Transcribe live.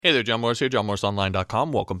Hey there, John Morris here,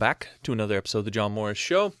 johnmorrisonline.com. Welcome back to another episode of The John Morris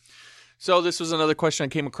Show. So this was another question I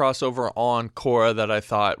came across over on Quora that I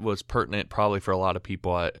thought was pertinent probably for a lot of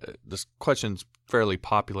people. This question's fairly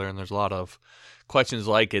popular, and there's a lot of questions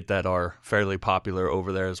like it that are fairly popular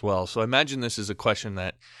over there as well. So I imagine this is a question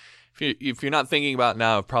that if you're not thinking about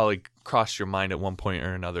now, it probably crossed your mind at one point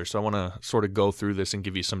or another. So I want to sort of go through this and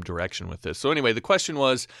give you some direction with this. So anyway, the question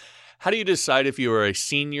was, how do you decide if you are a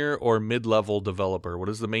senior or mid-level developer? What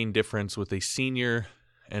is the main difference with a senior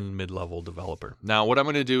and mid-level developer? Now, what I'm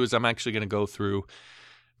going to do is I'm actually going to go through,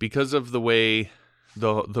 because of the way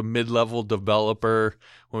the mid-level developer,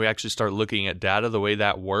 when we actually start looking at data, the way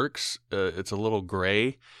that works, it's a little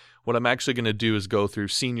gray. What I'm actually going to do is go through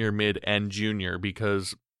senior, mid, and junior,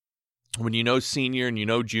 because when you know senior and you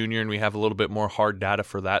know junior and we have a little bit more hard data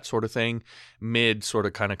for that sort of thing, mid sort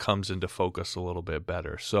of kind of comes into focus a little bit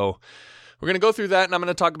better. So we're going to go through that, and I'm going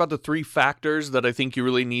to talk about the three factors that I think you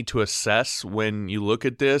really need to assess when you look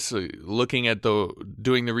at this, looking at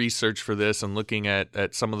doing the research for this and looking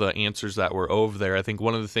at some of the answers that were over there. I think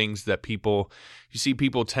one of the things that people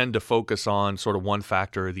tend to focus on sort of one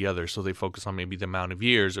factor or the other. So they focus on maybe the amount of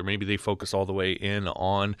years, or maybe they focus all the way in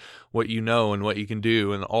on what you know and what you can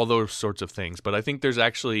do and all those sorts of things. But I think there's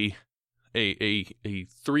actually a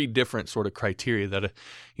three different sort of criteria that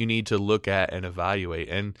you need to look at and evaluate.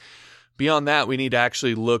 And beyond that, we need to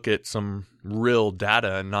actually look at some real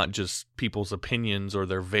data and not just people's opinions or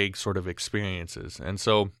their vague sort of experiences. And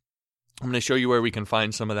so I'm going to show you where we can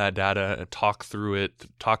find some of that data, talk through it,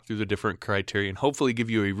 talk through the different criteria, and hopefully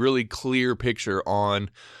give you a really clear picture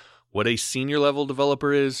on what a senior level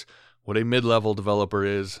developer is, what a mid-level developer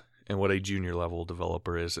is, and what a junior level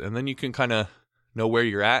developer is. And then you can kind of know where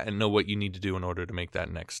you're at and know what you need to do in order to make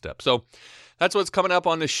that next step. So that's what's coming up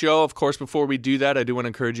on the show. Of course, before we do that, I do want to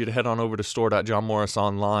encourage you to head on over to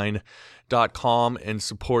store.johnmorrisonline.com and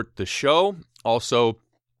support the show. Also,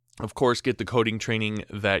 of course, get the coding training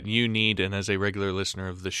that you need. And as a regular listener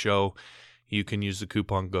of the show, you can use the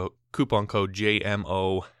coupon code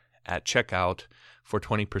JMO at checkout for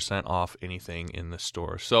 20% off anything in the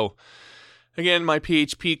store. So again, my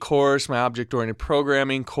PHP course, my object-oriented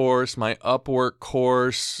programming course, my Upwork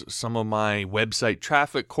course, some of my website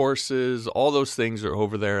traffic courses, all those things are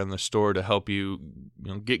over there in the store to help you,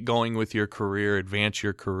 get going with your career, advance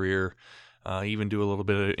your career, even do a little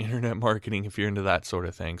bit of internet marketing if you're into that sort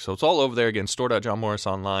of thing. So it's all over there. Again,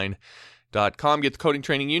 store.johnmorrisonline.com. Get the coding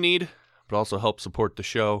training you need, but also help support the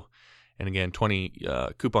show. And again,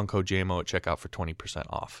 coupon code JMO at checkout for 20%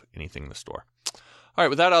 off anything in the store. All right,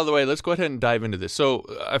 with that out of the way, let's go ahead and dive into this. So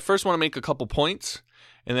I first want to make a couple points,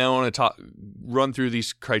 and then I want to run through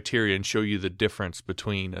these criteria and show you the difference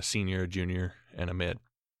between a senior, a junior, and a mid.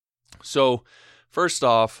 So first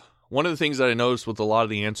off, one of the things that I noticed with a lot of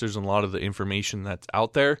the answers and a lot of the information that's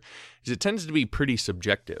out there is it tends to be pretty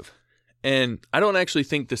subjective. And I don't actually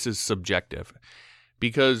think this is subjective,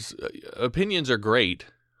 because opinions are great,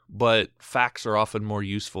 but facts are often more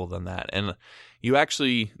useful than that. And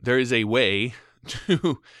there is a way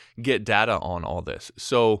to get data on all this.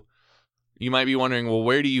 So you might be wondering, well,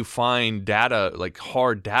 where do you find data, like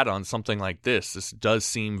hard data on something like this? This does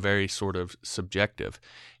seem very sort of subjective.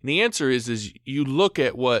 And the answer is you look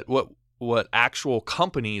at what actual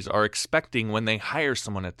companies are expecting when they hire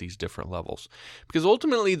someone at these different levels. Because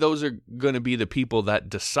ultimately, those are going to be the people that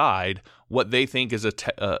decide what they think is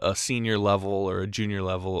a senior level or a junior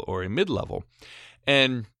level or a mid-level.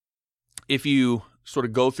 And if you sort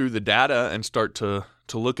of go through the data and start to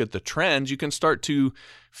look at the trends, you can start to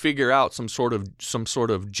figure out some sort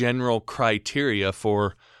of general criteria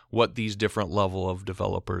for what these different level of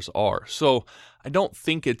developers are. So I don't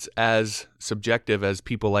think it's as subjective as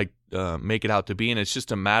people like make it out to be, and it's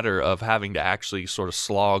just a matter of having to actually sort of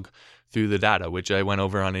slog through the data, which I went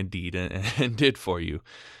over on Indeed and did for you.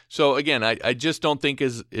 So again, I just don't think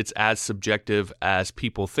it's as subjective as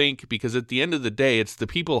people think, because at the end of the day, it's the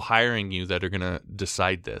people hiring you that are going to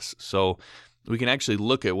decide this. So we can actually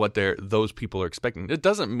look at what those people are expecting. It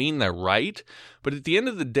doesn't mean they're right, but at the end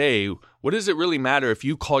of the day, what does it really matter if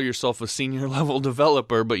you call yourself a senior level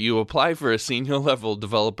developer, but you apply for a senior level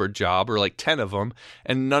developer job, or like 10 of them,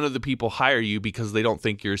 and none of the people hire you because they don't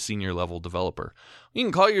think you're a senior level developer? You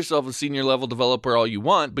can call yourself a senior level developer all you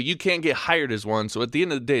want, but you can't get hired as one. So at the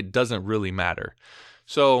end of the day, it doesn't really matter.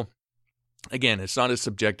 So again, it's not as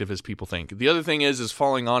subjective as people think. The other thing is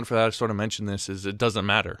following on for that, I sort of mentioned this, is it doesn't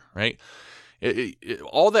matter, right?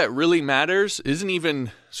 All that really matters isn't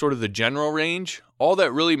even sort of the general range. All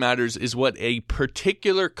that really matters is what a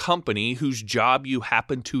particular company whose job you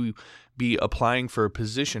happen to be applying for a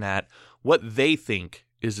position at, what they think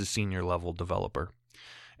is a senior level developer.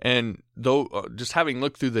 And though just having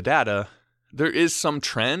looked through the data, there is some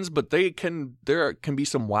trends, but there can be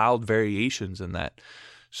some wild variations in that.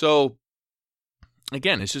 So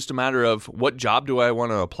again, it's just a matter of what job do I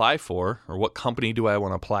want to apply for, or what company do I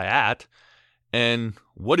want to apply at, and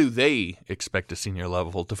what do they expect a senior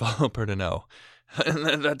level developer to know?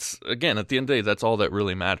 And that's, again, at the end of the day, that's all that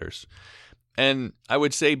really matters. And I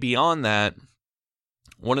would say beyond that,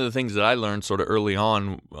 one of the things that I learned sort of early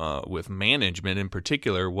on with management in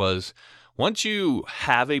particular was once you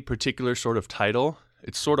have a particular sort of title,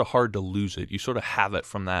 it's sort of hard to lose it. You sort of have it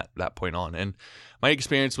from that point on. And my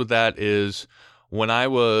experience with that is when I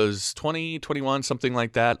was 20, 21, something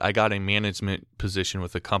like that, I got a management position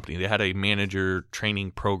with a company. They had a manager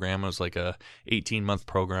training program. It was like a 18-month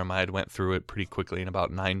program. I had went through it pretty quickly in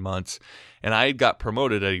about 9 months. And I got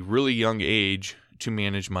promoted at a really young age to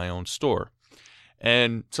manage my own store.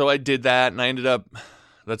 And so I did that, and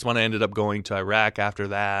that's when I ended up going to Iraq after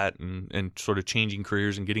that and sort of changing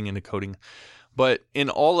careers and getting into coding. But in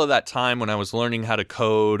all of that time when I was learning how to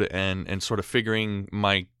code and sort of figuring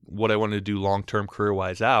what I wanted to do long-term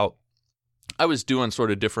career-wise out, I was doing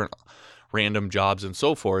sort of different random jobs and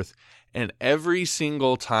so forth. And every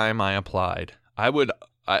single time I applied,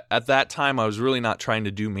 at that time I was really not trying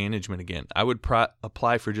to do management again. I would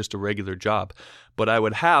apply for just a regular job, but I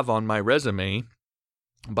would have on my resume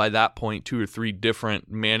by that point 2 or 3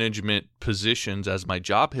 different management positions as my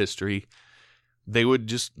job history. They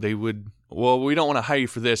would, well, we don't want to hire you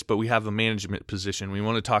for this, but we have a management position. We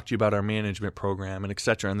want to talk to you about our management program and et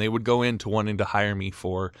cetera. And they would go into wanting to hire me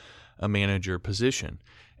for a manager position.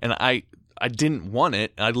 And I didn't want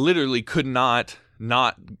it. I literally could not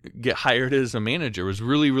get hired as a manager. It was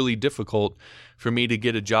really, really difficult for me to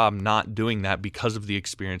get a job not doing that because of the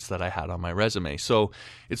experience that I had on my resume. So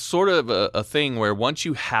it's sort of a thing where once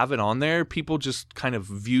you have it on there, people just kind of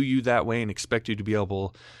view you that way and expect you to be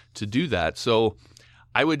able to do that. So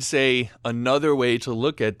I would say another way to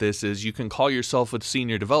look at this is you can call yourself a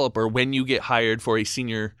senior developer when you get hired for a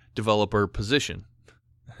senior developer position.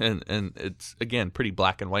 And it's, again, pretty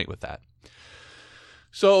black and white with that.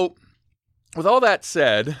 So with all that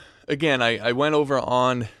said, again, I went over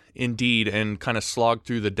on Indeed and kind of slogged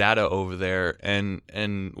through the data over there and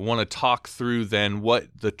want to talk through then what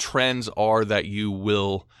the trends are that you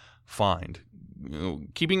will find.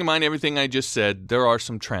 Keeping in mind everything I just said, there are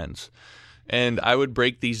some trends. And I would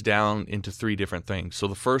break these down into 3 different things. So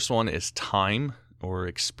the first one is time or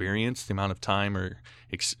experience, the amount of time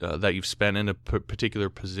that you've spent in a particular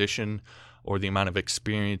position or the amount of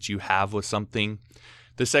experience you have with something.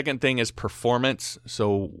 The second thing is performance.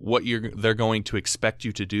 So what they're going to expect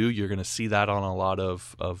you to do. You're going to see that on a lot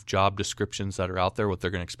of job descriptions that are out there, what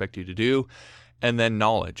they're going to expect you to do. And then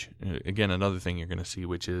knowledge. Again, another thing you're going to see,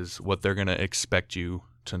 which is what they're going to expect you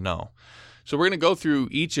to know. So we're going to go through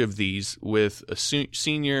each of these with a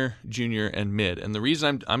senior, junior, and mid. And the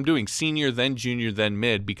reason I'm doing senior, then junior, then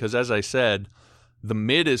mid, because as I said, the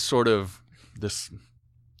mid is sort of this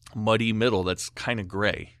muddy middle that's kind of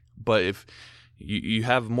gray. But if you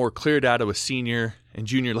have more clear data with senior and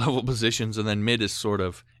junior level positions, and then mid is sort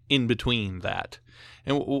of in between that.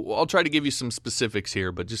 And I'll try to give you some specifics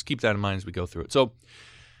here, but just keep that in mind as we go through it. So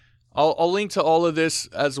I'll link to all of this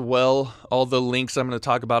as well, all the links I'm going to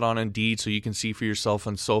talk about on Indeed so you can see for yourself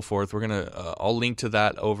and so forth. I'll link to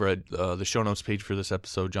that over at the show notes page for this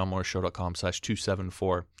episode,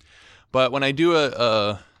 johnmorrisshow.com/274. But when I do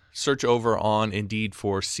a search over on Indeed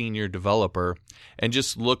for senior developer and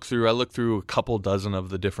just I look through a couple dozen of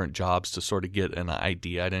the different jobs to sort of get an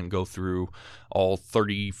idea. I didn't go through all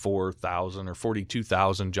 34,000 or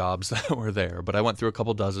 42,000 jobs that were there, but I went through a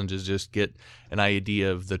couple dozen to just get an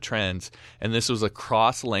idea of the trends. And this was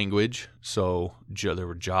across language. So there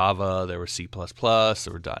were Java, there was C++, there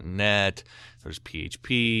were .NET, there was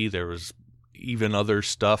PHP, there was even other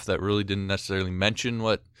stuff that really didn't necessarily mention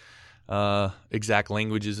what exact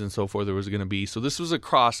languages and so forth there was going to be. So this was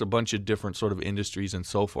across a bunch of different sort of industries and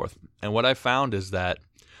so forth. And what I found is that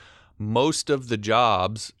most of the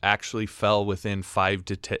jobs actually fell within 5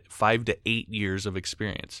 to 8 years of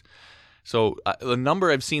experience. So the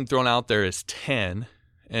number I've seen thrown out there is 10,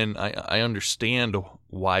 and I understand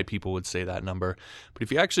why people would say that number. But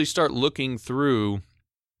if you actually start looking through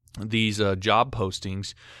these job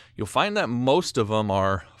postings, you'll find that most of them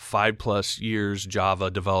are 5+ years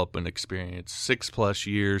Java development experience, 6+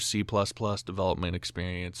 years C++ development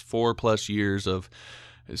experience, 4+ years of.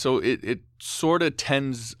 So it sort of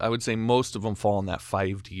tends, I would say most of them fall in that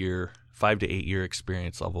 5 to 8 year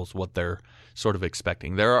experience level is what they're sort of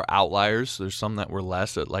expecting. There are outliers. There's some that were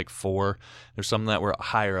less at like 4. There's some that were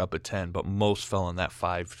higher up at 10, but most fell in that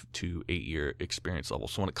 5 to 8 year experience level.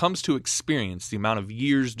 So when it comes to experience, the amount of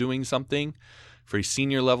years doing something for a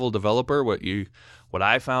senior level developer, what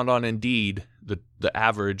I found on Indeed, the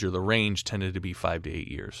average or the range tended to be 5 to 8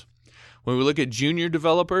 years. When we look at junior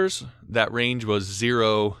developers, that range was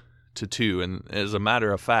 0 to 2. And as a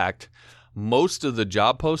matter of fact, most of the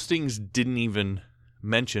job postings didn't even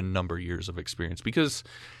mention number of years of experience, because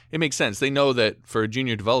it makes sense. They know that for a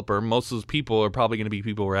junior developer, most of those people are probably going to be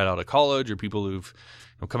people right out of college, or people who've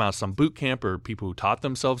come out of some boot camp, or people who taught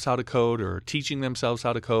themselves how to code or teaching themselves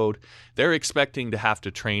how to code. They're expecting to have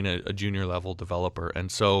to train a junior level developer.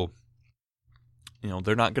 And so,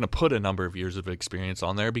 they're not going to put a number of years of experience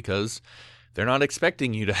on there, because they're not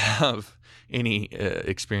expecting you to have any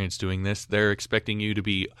experience doing this. They're expecting you to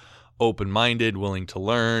be open-minded, willing to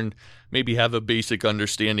learn, maybe have a basic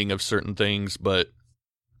understanding of certain things, but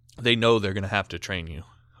they know they're going to have to train you.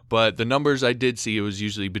 But the numbers I did see, it was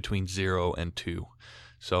usually between 0 and 2.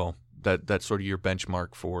 So that's sort of your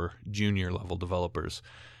benchmark for junior level developers.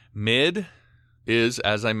 Mid is,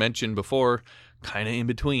 as I mentioned before, kind of in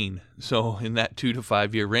between. So in that 2 to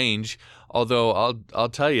 5 year range, although I'll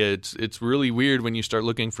tell you, it's really weird when you start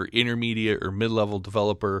looking for intermediate or mid-level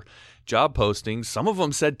developer job postings. Some of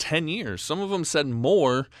them said 10 years. Some of them said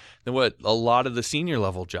more than what a lot of the senior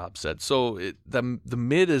level jobs said. So the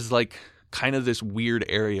mid is like kind of this weird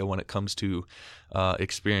area when it comes to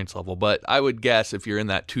experience level. But I would guess if you're in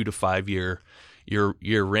that 2 to 5 year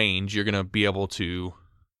range, you're going to be able to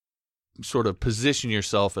sort of position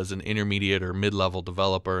yourself as an intermediate or mid-level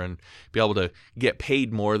developer and be able to get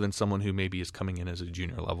paid more than someone who maybe is coming in as a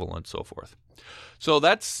junior level and so forth. So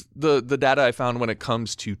that's the data I found when it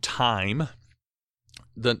comes to time.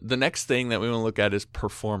 The next thing that we want to look at is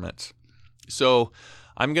performance. So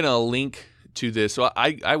I'm going to link to this. So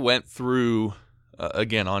I went through,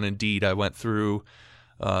 again, on Indeed, I went through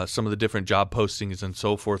some of the different job postings and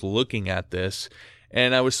so forth looking at this,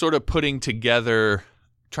 and I was sort of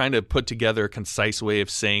trying to put together a concise way of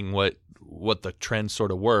saying what the trends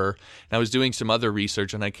sort of were. And I was doing some other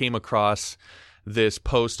research, and I came across this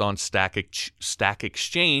post on Stack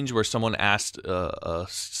Exchange where someone asked a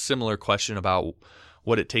similar question about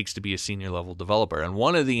what it takes to be a senior level developer. And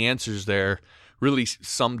one of the answers there really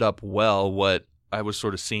summed up well what I was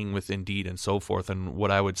sort of seeing with Indeed and so forth, and what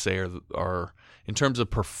I would say are in terms of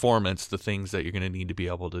performance, the things that you're going to need to be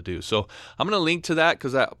able to do. So I'm going to link to that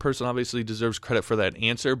because that person obviously deserves credit for that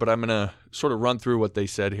answer, but I'm going to sort of run through what they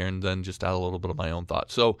said here and then just add a little bit of my own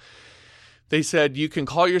thoughts. So they said you can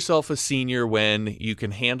call yourself a senior when you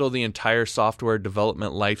can handle the entire software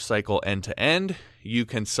development lifecycle end to end, you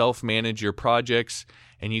can self-manage your projects,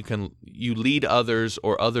 and you lead others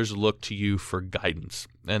or others look to you for guidance.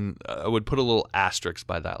 And I would put a little asterisk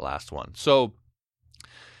by that last one. So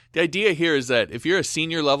the idea here is that if you're a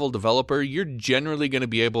senior level developer, you're generally going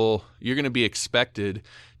to be expected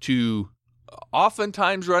to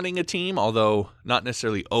oftentimes running a team, although not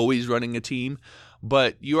necessarily always running a team,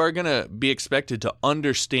 but you are going to be expected to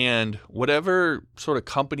understand whatever sort of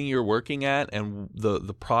company you're working at and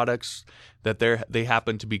the products that they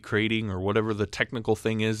happen to be creating, or whatever the technical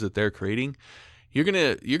thing is that they're creating. You're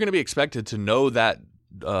going to be expected to know that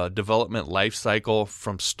development life cycle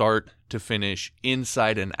from start to finish,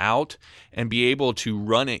 inside and out, and be able to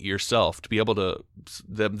run it yourself, to be able to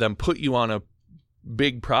them put you on a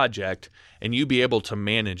big project and you be able to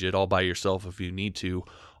manage it all by yourself if you need to,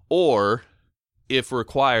 or if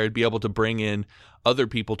required, be able to bring in other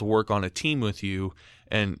people to work on a team with you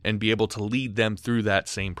and be able to lead them through that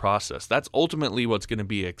same process. That's ultimately what's going to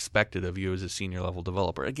be expected of you as a senior level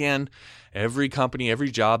developer. Again, every company,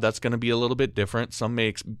 every job, that's going to be a little bit different. Some may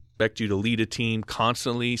expect you to lead a team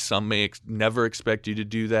constantly. Some may never expect you to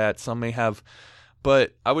do that. Some may have,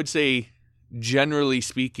 but I would say, generally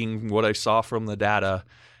speaking, what I saw from the data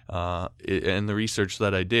and the research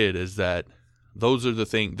that I did is that those are the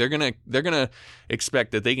things they're gonna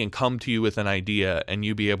expect, that they can come to you with an idea and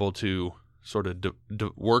you be able to sort of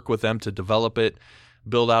work with them to develop it,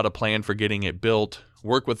 build out a plan for getting it built,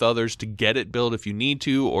 work with others to get it built if you need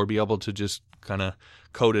to, or be able to just kind of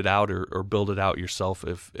code it out or build it out yourself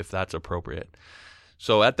if that's appropriate.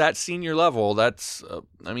 So at that senior level, that's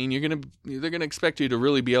they're gonna expect you to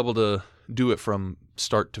really be able to do it from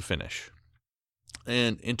start to finish.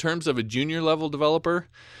 And in terms of a junior level developer,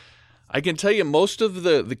 I can tell you most of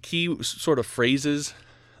the key sort of phrases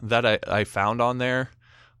that I found on there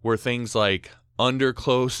were things like under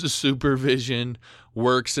close supervision,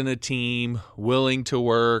 works in a team, willing to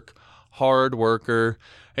work, hard worker.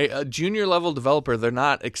 Hey, a junior level developer, they're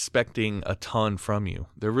not expecting a ton from you.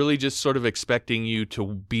 They're really just sort of expecting you to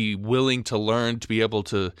be willing to learn, to be able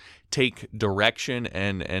to take direction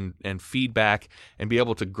and feedback and be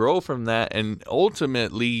able to grow from that and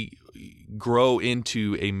ultimately grow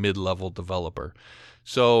into a mid-level developer.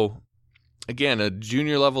 So again, a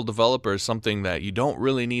junior level developer is something that you don't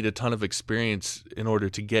really need a ton of experience in order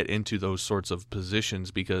to get into those sorts of positions,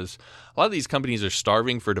 because a lot of these companies are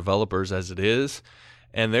starving for developers as it is,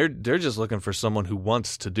 and they're just looking for someone who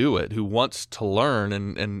wants to do it, who wants to learn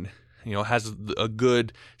and has a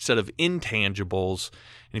good set of intangibles.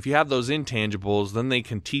 And if you have those intangibles, then they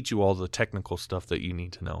can teach you all the technical stuff that you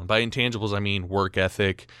need to know. And by intangibles, I mean work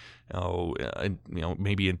ethic,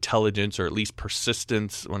 maybe intelligence, or at least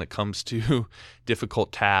persistence when it comes to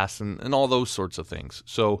difficult tasks and all those sorts of things.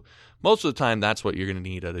 So most of the time, that's what you're going to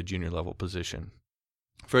need at a junior level position.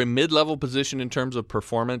 For a mid-level position in terms of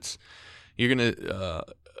performance, you're going to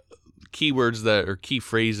keywords that or key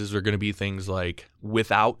phrases are going to be things like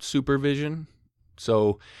without supervision.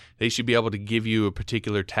 So they should be able to give you a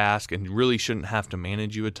particular task and really shouldn't have to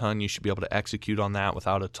manage you a ton. You should be able to execute on that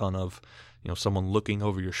without a ton of someone looking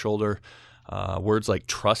over your shoulder. Words like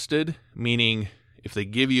trusted, meaning if they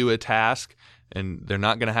give you a task and they're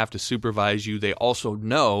not going to have to supervise you, they also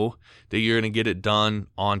know that you're going to get it done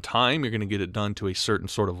on time. You're going to get it done to a certain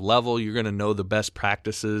sort of level. You're going to know the best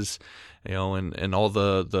practices, and all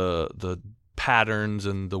the patterns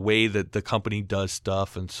and the way that the company does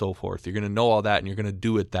stuff and so forth. You're going to know all that and you're going to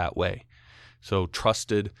do it that way. So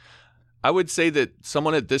trusted. I would say that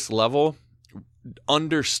someone at this level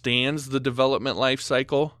understands the development life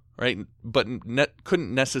cycle, right? But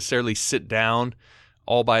couldn't necessarily sit down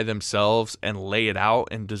all by themselves and lay it out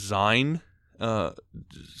and design,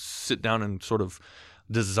 sit down and sort of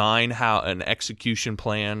design how an execution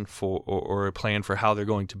plan for or a plan for how they're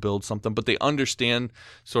going to build something. But they understand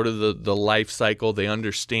sort of the life cycle. They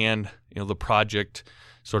understand the project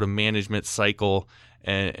sort of management cycle,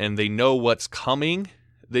 and they know what's coming.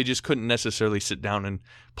 They just couldn't necessarily sit down and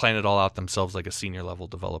plan it all out themselves like a senior level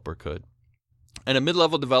developer could. And a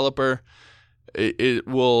mid-level developer, it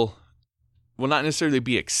will not necessarily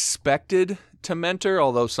be expected to mentor,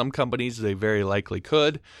 although some companies they very likely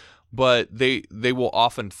could, but they will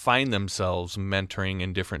often find themselves mentoring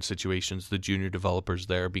in different situations, the junior developers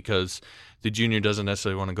there, because the junior doesn't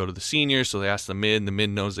necessarily want to go to the senior, so they ask the mid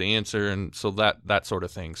knows the answer, and so that sort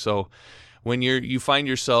of thing. So when you find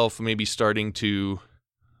yourself maybe starting to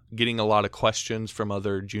getting a lot of questions from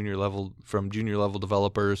other junior level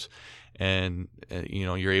developers, and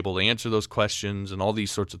you're able to answer those questions and all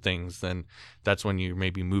these sorts of things, then that's when you may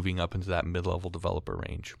be moving up into that mid-level developer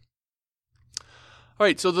range. All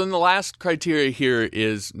right, so then the last criteria here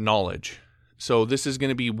is knowledge. So this is going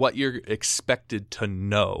to be what you're expected to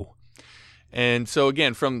know. And so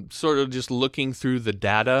again, from sort of just looking through the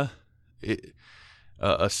data,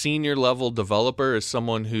 a senior level developer is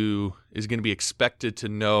someone who is going to be expected to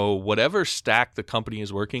know whatever stack the company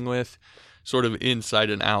is working with, sort of inside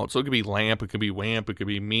and out. So it could be LAMP, it could be WAMP, it could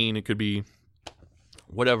be Mean, it could be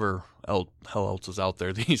whatever hell else is out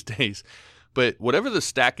there these days. But whatever the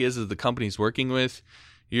stack is that the company's working with,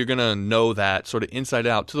 you're going to know that sort of inside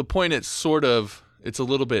out, to the point it's a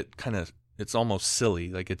little bit it's almost silly.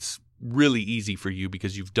 Like it's really easy for you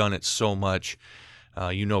because you've done it so much.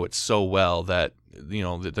 You know it so well that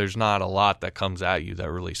that there's not a lot that comes at you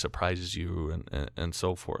that really surprises you and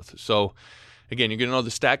so forth. So again, you're going to know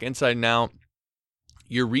the stack inside and out.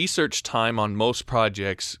 Your research time on most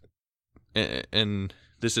projects, and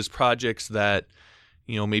this is projects that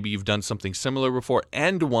maybe you've done something similar before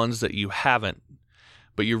and ones that you haven't.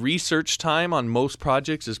 But your research time on most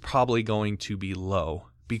projects is probably going to be low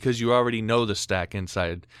because you already know the stack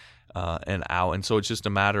inside and out. And so it's just a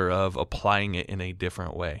matter of applying it in a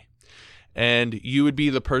different way. And you would be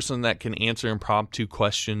the person that can answer impromptu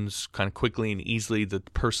questions kind of quickly and easily, the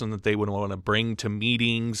person that they would want to bring to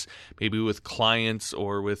meetings, maybe with clients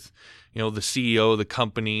or with, the CEO of the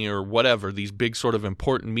company or whatever, these big sort of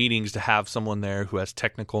important meetings, to have someone there who has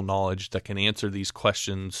technical knowledge that can answer these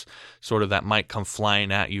questions sort of that might come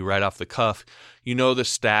flying at you right off the cuff. You know the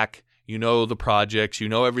stack, you know the projects, you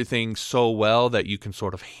know everything so well that you can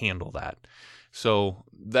sort of handle that. So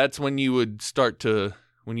that's when you would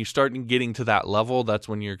when you start getting to that level, that's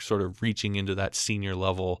when you're sort of reaching into that senior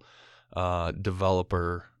level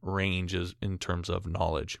developer ranges in terms of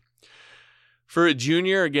knowledge. For a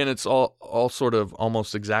junior, again, it's all sort of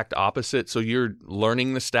almost exact opposite. So you're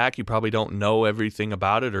learning the stack. You probably don't know everything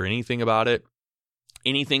about it or anything about it.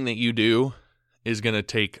 Anything that you do is going to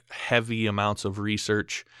take heavy amounts of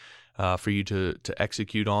research for you to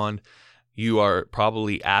execute on. You are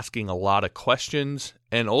probably asking a lot of questions,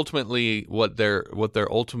 and ultimately what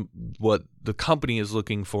the company is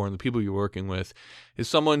looking for and the people you're working with is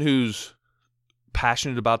someone who's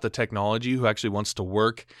passionate about the technology, who actually wants to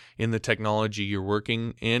work in the technology you're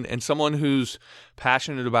working in, and someone who's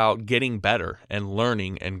passionate about getting better and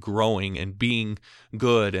learning and growing and being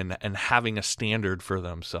good and having a standard for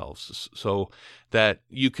themselves, so that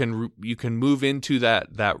you can move into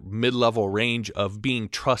that mid-level range of being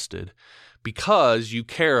trusted because you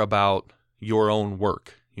care about your own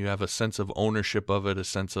work. You have a sense of ownership of it,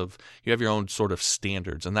 you have your own sort of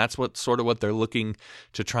standards. And that's what they're looking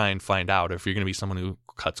to try and find out. If you're going to be someone who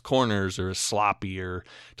cuts corners or is sloppy or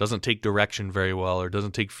doesn't take direction very well or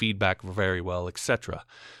doesn't take feedback very well, etc.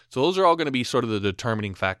 So those are all going to be sort of the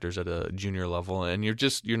determining factors at a junior level. And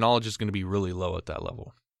your knowledge is going to be really low at that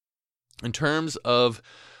level. In terms of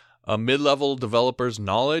a mid-level developer's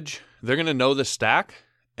knowledge, they're going to know the stack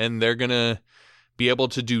and they're going to be able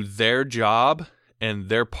to do their job and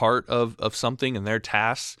their part of something and their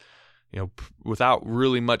tasks, without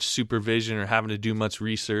really much supervision or having to do much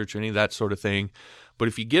research or any of that sort of thing. But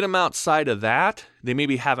if you get them outside of that, they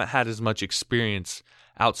maybe haven't had as much experience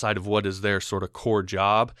outside of what is their sort of core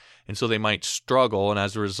job. And so they might struggle. And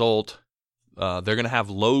as a result, they're going to have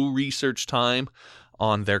low research time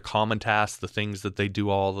on their common tasks, the things that they do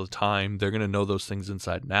all the time. They're going to know those things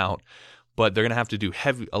inside and out. But they're going to have to do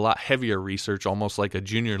a lot heavier research, almost like a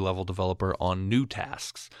junior level developer, on new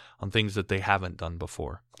tasks, on things that they haven't done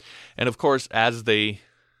before. And of course, as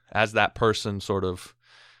that person sort of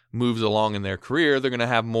moves along in their career, they're going to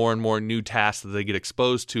have more and more new tasks that they get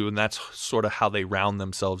exposed to, and that's sort of how they round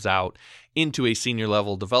themselves out into a senior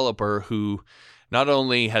level developer who not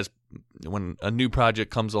only has, when a new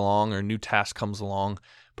project comes along or a new task comes along,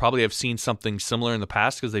 probably have seen something similar in the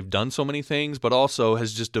past because they've done so many things, but also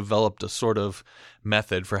has just developed a sort of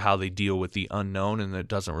method for how they deal with the unknown, and it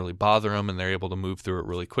doesn't really bother them, and they're able to move through it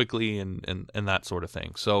really quickly and that sort of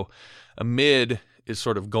thing. So a mid is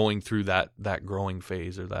sort of going through that growing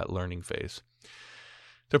phase or that learning phase.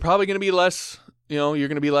 They're probably going to be less, you're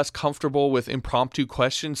going to be less comfortable with impromptu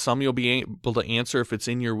questions. Some you'll be able to answer if it's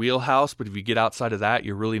in your wheelhouse, but if you get outside of that,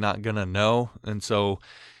 you're really not going to know. And so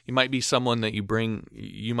you might be someone that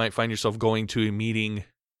you might find yourself going to a meeting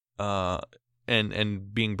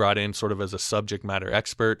and being brought in sort of as a subject matter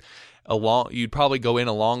expert. You'd probably go in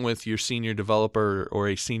along with your senior developer or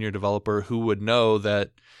a senior developer who would know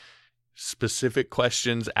that specific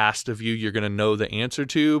questions asked of you, you're going to know the answer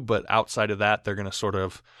to, but outside of that, they're going to sort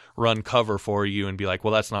of run cover for you and be like,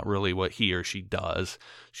 well, that's not really what he or she does.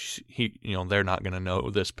 They're not going to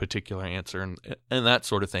know this particular answer and that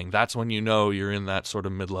sort of thing. That's when you're in that sort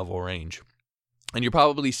of mid-level range. And you're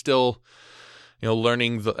probably still,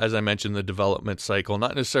 learning, as I mentioned, the development cycle,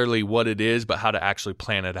 not necessarily what it is, but how to actually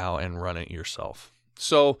plan it out and run it yourself.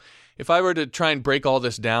 So if I were to try and break all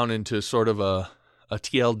this down into sort of a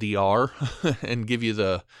TLDR and give you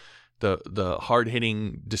the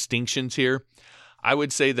hard-hitting distinctions here, I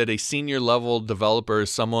would say that a senior level developer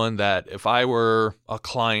is someone that if I were a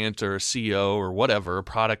client or a CEO or whatever, a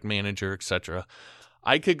product manager, etc.,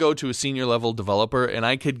 I could go to a senior level developer and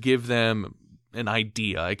I could give them an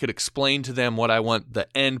idea. I could explain to them what I want the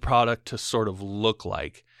end product to sort of look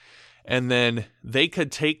like. And then they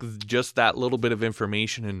could take just that little bit of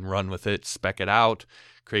information and run with it, spec it out,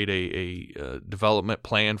 create a development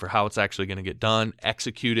plan for how it's actually going to get done,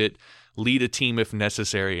 execute it, lead a team if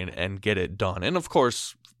necessary, and get it done. And of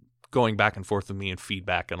course, going back and forth with me and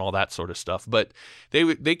feedback and all that sort of stuff. But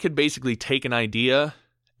they could basically take an idea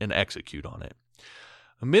and execute on it.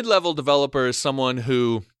 A mid-level developer is someone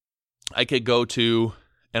who I could go to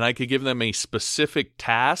and I could give them a specific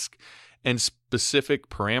task and specific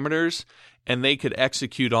parameters, and they could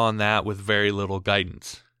execute on that with very little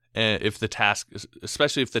guidance.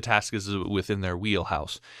 Especially if the task is within their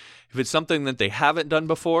wheelhouse. If it's something that they haven't done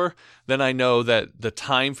before, then I know that the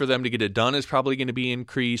time for them to get it done is probably going to be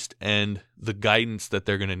increased, and the guidance that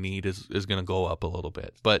they're going to need is going to go up a little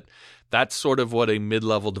bit. But that's sort of what a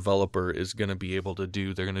mid-level developer is going to be able to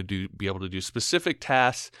do. They're going to be able to do specific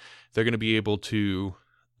tasks. They're going to be able to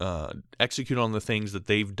execute on the things that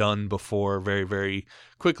they've done before very, very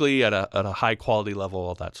quickly at a high quality level,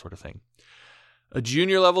 all that sort of thing. A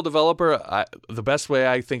junior level developer, the best way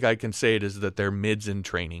I think I can say it is that they're mids in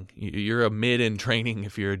training. You're a mid in training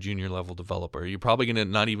if you're a junior level developer. You're probably going to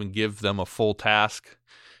not even give them a full task.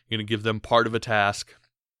 You're going to give them part of a task.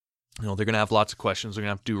 They're going to have lots of questions. They're going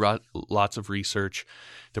to have to do lots of research.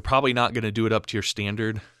 They're probably not going to do it up to your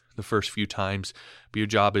standard the first few times. But your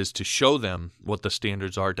job is to show them what the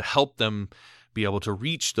standards are, to help them be able to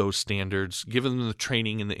reach those standards, give them the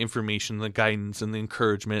training and the information, the guidance and the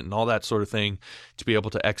encouragement and all that sort of thing to be able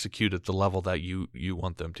to execute at the level that you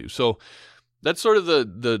want them to. So that's sort of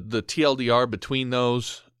the TLDR between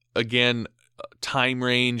those. Again, time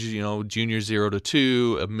range, junior 0 to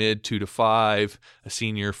 2, a mid 2 to 5, a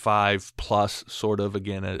senior 5+, sort of,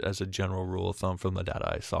 again, as a general rule of thumb from the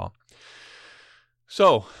data I saw.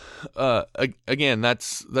 So, again,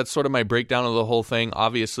 that's sort of my breakdown of the whole thing.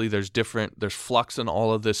 Obviously, there's flux in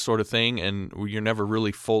all of this sort of thing, and you're never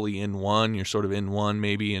really fully in one. You're sort of in one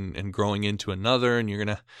maybe and growing into another, and you're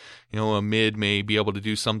going to, a mid may be able to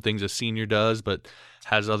do some things a senior does, but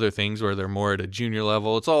has other things where they're more at a junior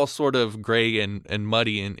level. It's all sort of gray and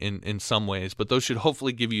muddy in some ways, but those should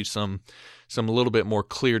hopefully give you some a little bit more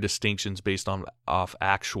clear distinctions based off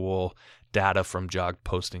actual data from jog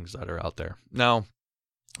postings that are out there. Now,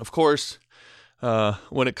 of course,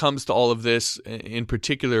 when it comes to all of this, in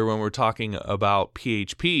particular when we're talking about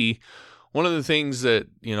PHP, one of the things that,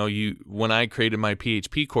 when I created my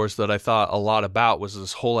PHP course that I thought a lot about was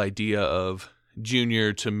this whole idea of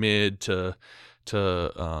junior to mid to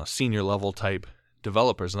senior level type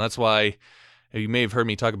developers. And that's why you may have heard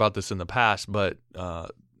me talk about this in the past, but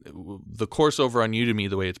the course over on Udemy,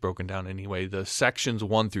 the way it's broken down anyway, the sections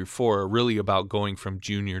 1 through 4 are really about going from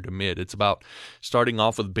junior to mid. It's about starting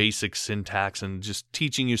off with basic syntax and just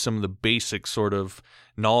teaching you some of the basic sort of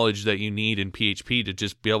knowledge that you need in PHP to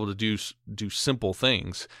just be able to do simple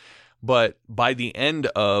things. But by the end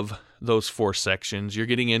of those 4 sections, you're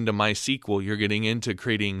getting into MySQL, you're getting into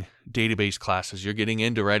creating database classes, you're getting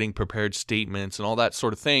into writing prepared statements and all that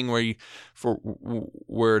sort of thing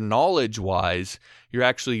where knowledge-wise, you're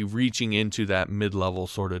actually reaching into that mid-level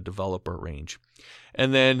sort of developer range.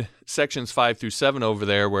 And then sections 5 through 7 over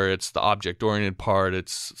there, where it's the object-oriented part,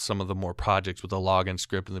 it's some of the more projects with the login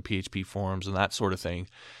script and the PHP forms and that sort of thing.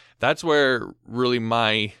 That's where really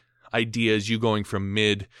my idea is you going from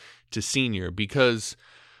mid to senior, because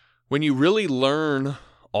when you really learn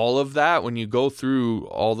all of that, when you go through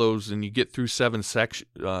all those and you get through the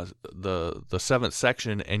 7th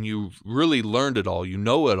section and you really learned it all, you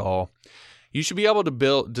know it all, you should be able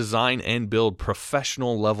to design and build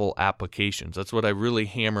professional level applications. That's what I really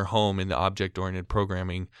hammer home in the object-oriented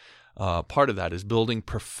programming. Part of that is building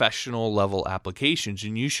professional level applications,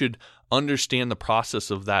 and you should understand the process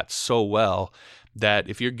of that so well that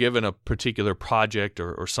if you're given a particular project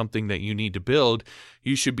or something that you need to build,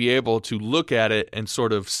 you should be able to look at it and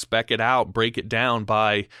sort of spec it out, break it down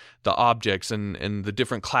by the objects and the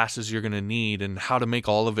different classes you're going to need and how to make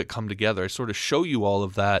all of it come together. I sort of show you all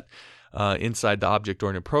of that inside the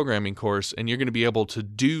object-oriented programming course, and you're going to be able to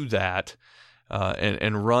do that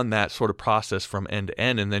and run that sort of process from end to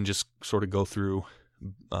end, and then just sort of go through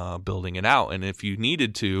building it out. And if you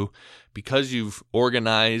needed to, because you've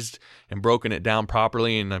organized and broken it down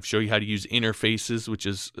properly, and I've shown you how to use interfaces, which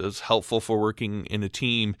is helpful for working in a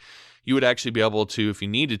team, you would actually be able to, if you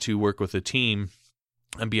needed to, work with a team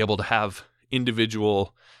and be able to have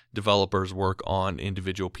individual developers work on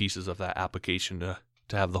individual pieces of that application to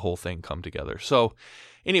have the whole thing come together. So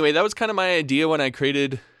anyway, that was kind of my idea when I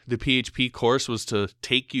created the PHP course, was to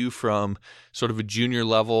take you from sort of a junior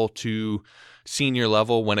level to senior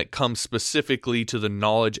level when it comes specifically to the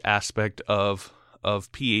knowledge aspect of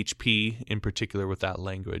PHP, in particular with that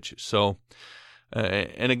language. So,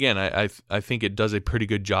 and again, I think it does a pretty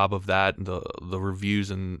good job of that. The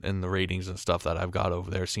reviews and the ratings and stuff that I've got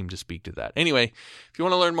over there seem to speak to that. Anyway, if you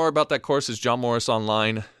want to learn more about that course, it's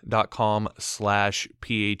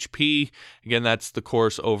johnmorrisonline.com/PHP. Again, that's the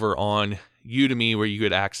course over on Udemy where you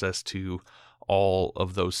get access to all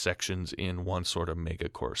of those sections in one sort of mega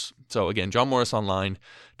course. So again,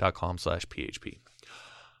 johnmorrisonline.com/PHP.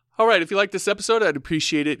 All right, if you like this episode, I'd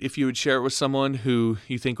appreciate it if you would share it with someone who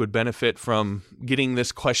you think would benefit from getting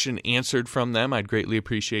this question answered from them. I'd greatly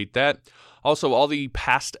appreciate that. Also, all the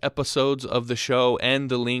past episodes of the show and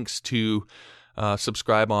the links to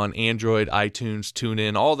subscribe on Android, iTunes,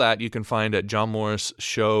 TuneIn, all that you can find at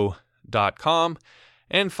johnmorrisshow.com.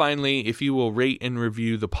 And finally, if you will rate and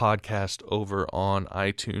review the podcast over on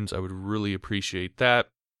iTunes, I would really appreciate that.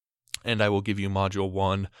 And I will give you Module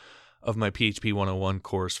 1 of my PHP 101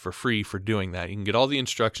 course for free for doing that. You can get all the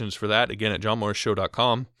instructions for that, again, at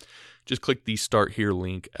johnmorrisshow.com. Just click the Start Here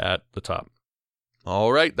link at the top.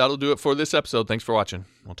 All right, that'll do it for this episode. Thanks for watching.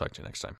 We'll talk to you next time.